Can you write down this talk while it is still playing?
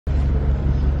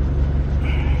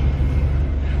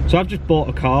So I've just bought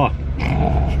a car.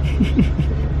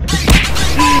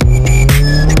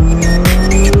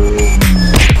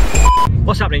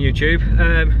 What's happening, YouTube?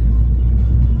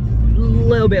 A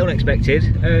little bit unexpected.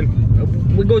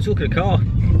 We're going to look at a car.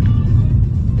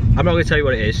 I'm not going to tell you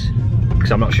what it is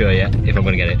because I'm not sure yet if I'm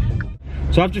going to get it.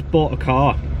 So I've just bought a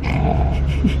car.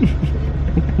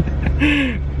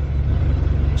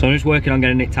 So I'm just working on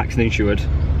getting it taxed and insured.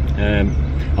 I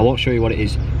won't show you what it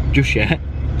is just yet.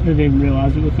 I didn't even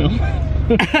realise it was filming.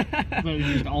 It was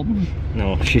just on.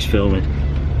 No, she's filming.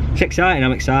 It's exciting,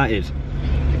 I'm excited.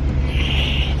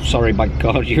 Sorry, by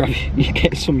God, you're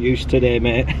getting some use today,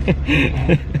 mate.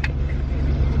 The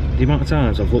amount of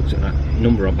times I've looked at that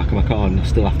number on the back of my car and I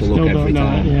still have to look every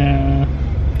time. Yeah.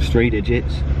 It's 3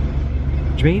 digits.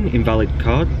 What do you mean, invalid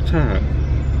card type?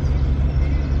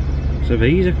 It's a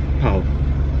Visa, pal.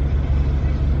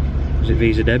 Is it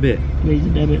Visa debit? Visa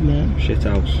debit, mate. Shit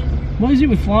house. What is it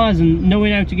with flyers and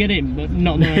knowing how to get in, but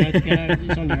not knowing how to get out?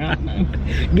 It's on your app now.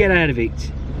 Get out of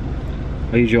it.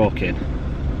 Are you joking?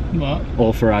 What?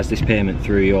 Authorise this payment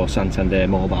through your Santander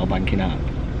mobile banking app.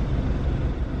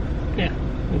 Yeah,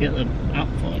 we'll get the app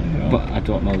for you. Right? But I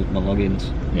don't know my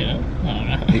logins. Yeah,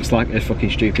 alright. It's like a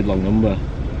fucking stupid long number.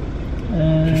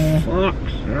 Fuck.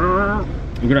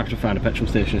 I'm gonna have to find a petrol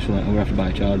station or something. I'm gonna have to buy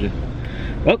a charger.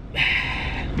 Well,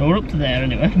 we're up to there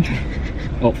anyway.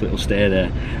 Hopefully it'll stay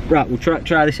there. Right, we'll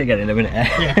try this again in a minute.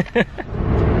 Yeah.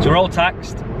 So we're all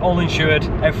taxed, all insured,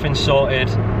 everything's sorted.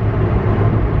 So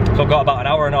I've got about an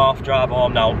hour and a half drive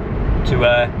home now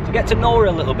to get to know her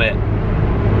a little bit.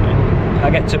 And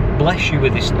I get to bless you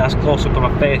with this nice close up of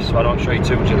my face so I don't show you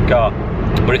too much of the car.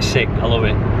 But it's sick, I love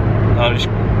it. I'm just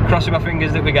crossing my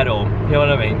fingers that we get home, you know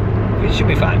what I mean? It should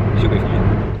be fine, it should be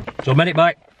fine. So made it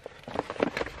back.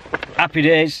 Happy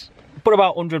days. Put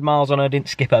about 100 miles on her, didn't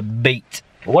skip a beat.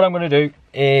 But what I'm going to do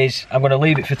is I'm going to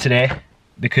leave it for today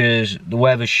because the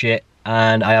weather's shit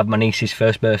and I have my niece's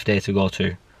first birthday to go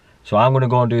to. So I'm going to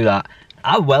go and do that.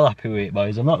 I'm well happy with it,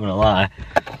 boys, I'm not going to lie.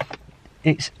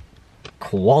 It's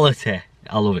quality.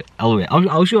 I love it, I love it.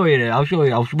 I'll show you, I'll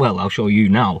show you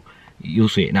now. You'll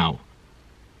see it now.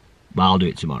 But I'll do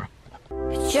it tomorrow.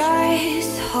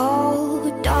 Just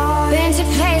hold on. Been to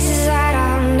places that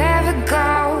I'll never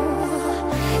go.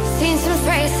 Seen some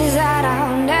faces that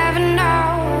I'll never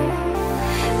know.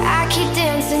 I keep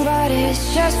dancing, but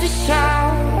it's just for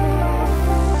show.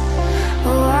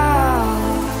 Whoa.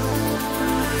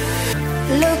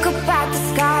 Look up at the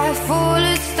sky full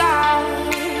of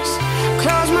stars.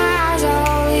 Close my eyes, I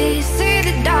always see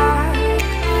the dark.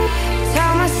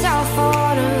 Tell myself I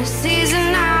wanna seize the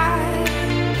night.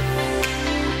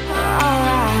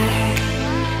 Alright.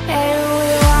 And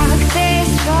we walk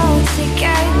this road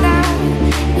together.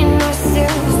 And I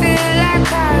still feel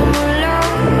like I'm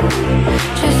alone.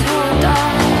 Just hold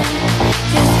on.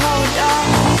 Just hold on.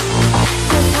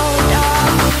 Just hold on.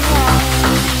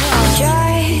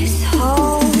 Just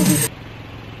hold.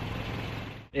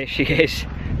 There she is.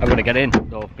 I'm gonna get in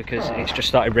though because it's just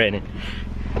started raining.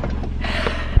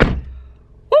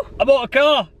 Woo! I bought a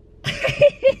car!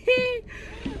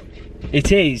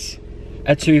 It is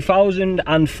a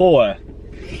 2004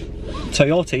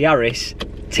 Toyota Yaris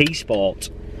T-Sport.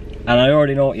 And I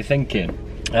already know what you're thinking.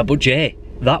 But Jay,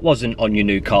 that wasn't on your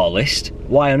new car list.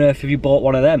 Why on earth have you bought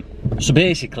one of them? So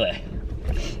basically,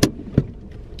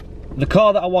 the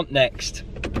car that I want next,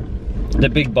 the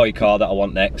big boy car that I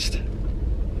want next,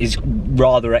 is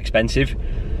rather expensive.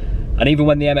 And even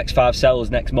when the MX-5 sells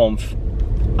next month,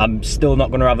 I'm still not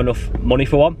going to have enough money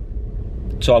for one.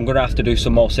 So I'm going to have to do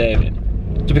some more saving.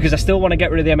 So because I still want to get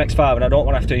rid of the MX-5 and I don't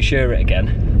want to have to insure it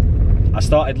again, I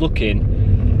started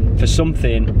looking for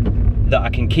something that I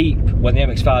can keep when the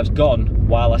MX-5's gone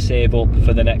while I save up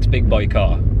for the next big boy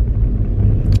car.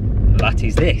 That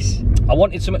is this. I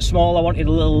wanted something small, I wanted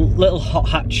a little hot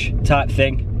hatch type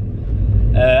thing.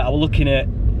 I was looking at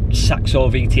Saxo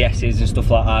VTS's and stuff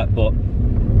like that, but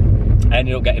I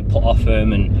ended up getting put off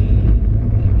them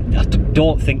and I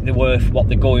don't think they're worth what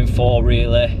they're going for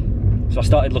really. So I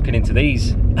started looking into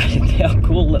these. They are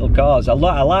cool little cars. I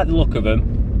like the look of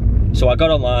them. So I got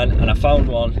online and I found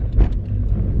one.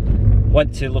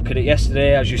 Went to look at it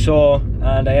yesterday, as you saw,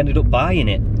 and I ended up buying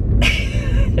it.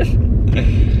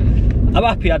 I'm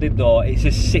happy I did though. It's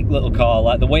a sick little car.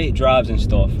 Like the way it drives and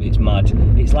stuff, it's mad.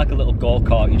 It's like a little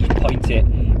go-kart. You just point it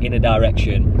in a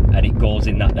direction and it goes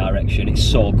in that direction. It's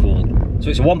so cool. So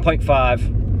it's a 1.5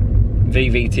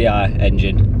 VVTi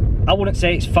engine. I wouldn't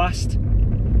say it's fast,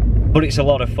 but it's a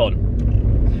lot of fun.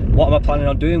 What am I planning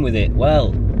on doing with it?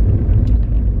 Well,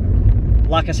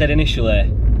 like I said initially,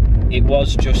 it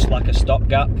was just like a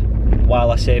stopgap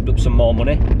while I saved up some more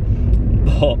money.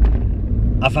 But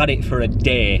I've had it for a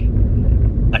day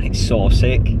and it's so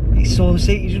sick. It's so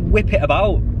sick, you just whip it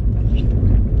about.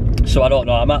 So I don't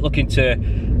know, I might look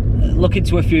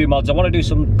into a few mods. I want to do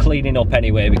some cleaning up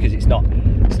anyway, because it's not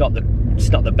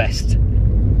the best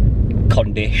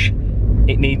condition.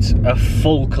 It needs a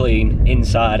full clean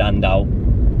inside and out.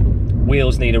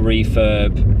 Wheels need a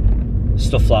refurb,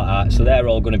 stuff like that, so they're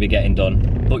all going to be getting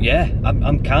done. But yeah,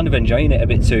 I'm kind of enjoying it a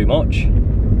bit too much.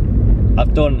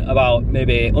 I've done about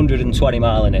maybe 120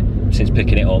 mile in it since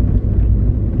picking it up,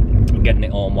 getting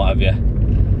it home, what have you,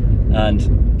 and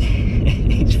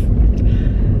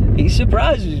it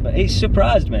surprised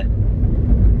me.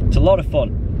 It's a lot of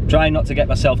fun. Trying not to get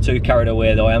myself too carried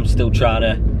away though. I am still trying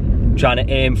to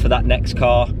aim for that next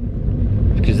car,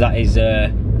 because that's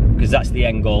the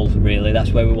end goal really.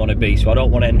 That's where we want to be. So I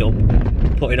don't want to end up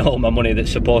putting all my money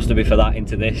that's supposed to be for that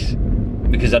into this,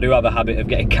 because I do have a habit of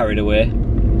getting carried away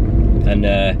and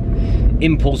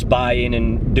impulse buying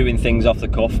and doing things off the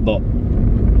cuff. But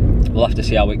we'll have to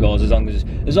see how it goes. As long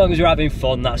as you're having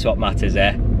fun, that's what matters,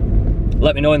 eh?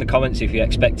 Let me know in the comments if you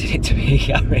expected it to be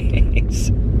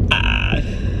Yaris.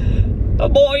 A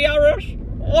boy Yaris,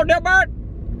 what about?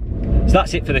 So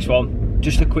that's it for this one.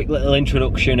 Just a quick little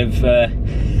introduction of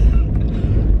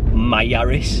my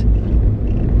Yaris.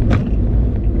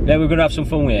 Yeah, we're gonna have some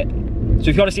fun with it. So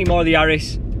if you want to see more of the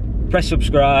Yaris, press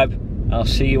subscribe. I'll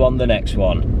see you on the next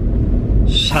one.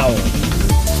 Sound.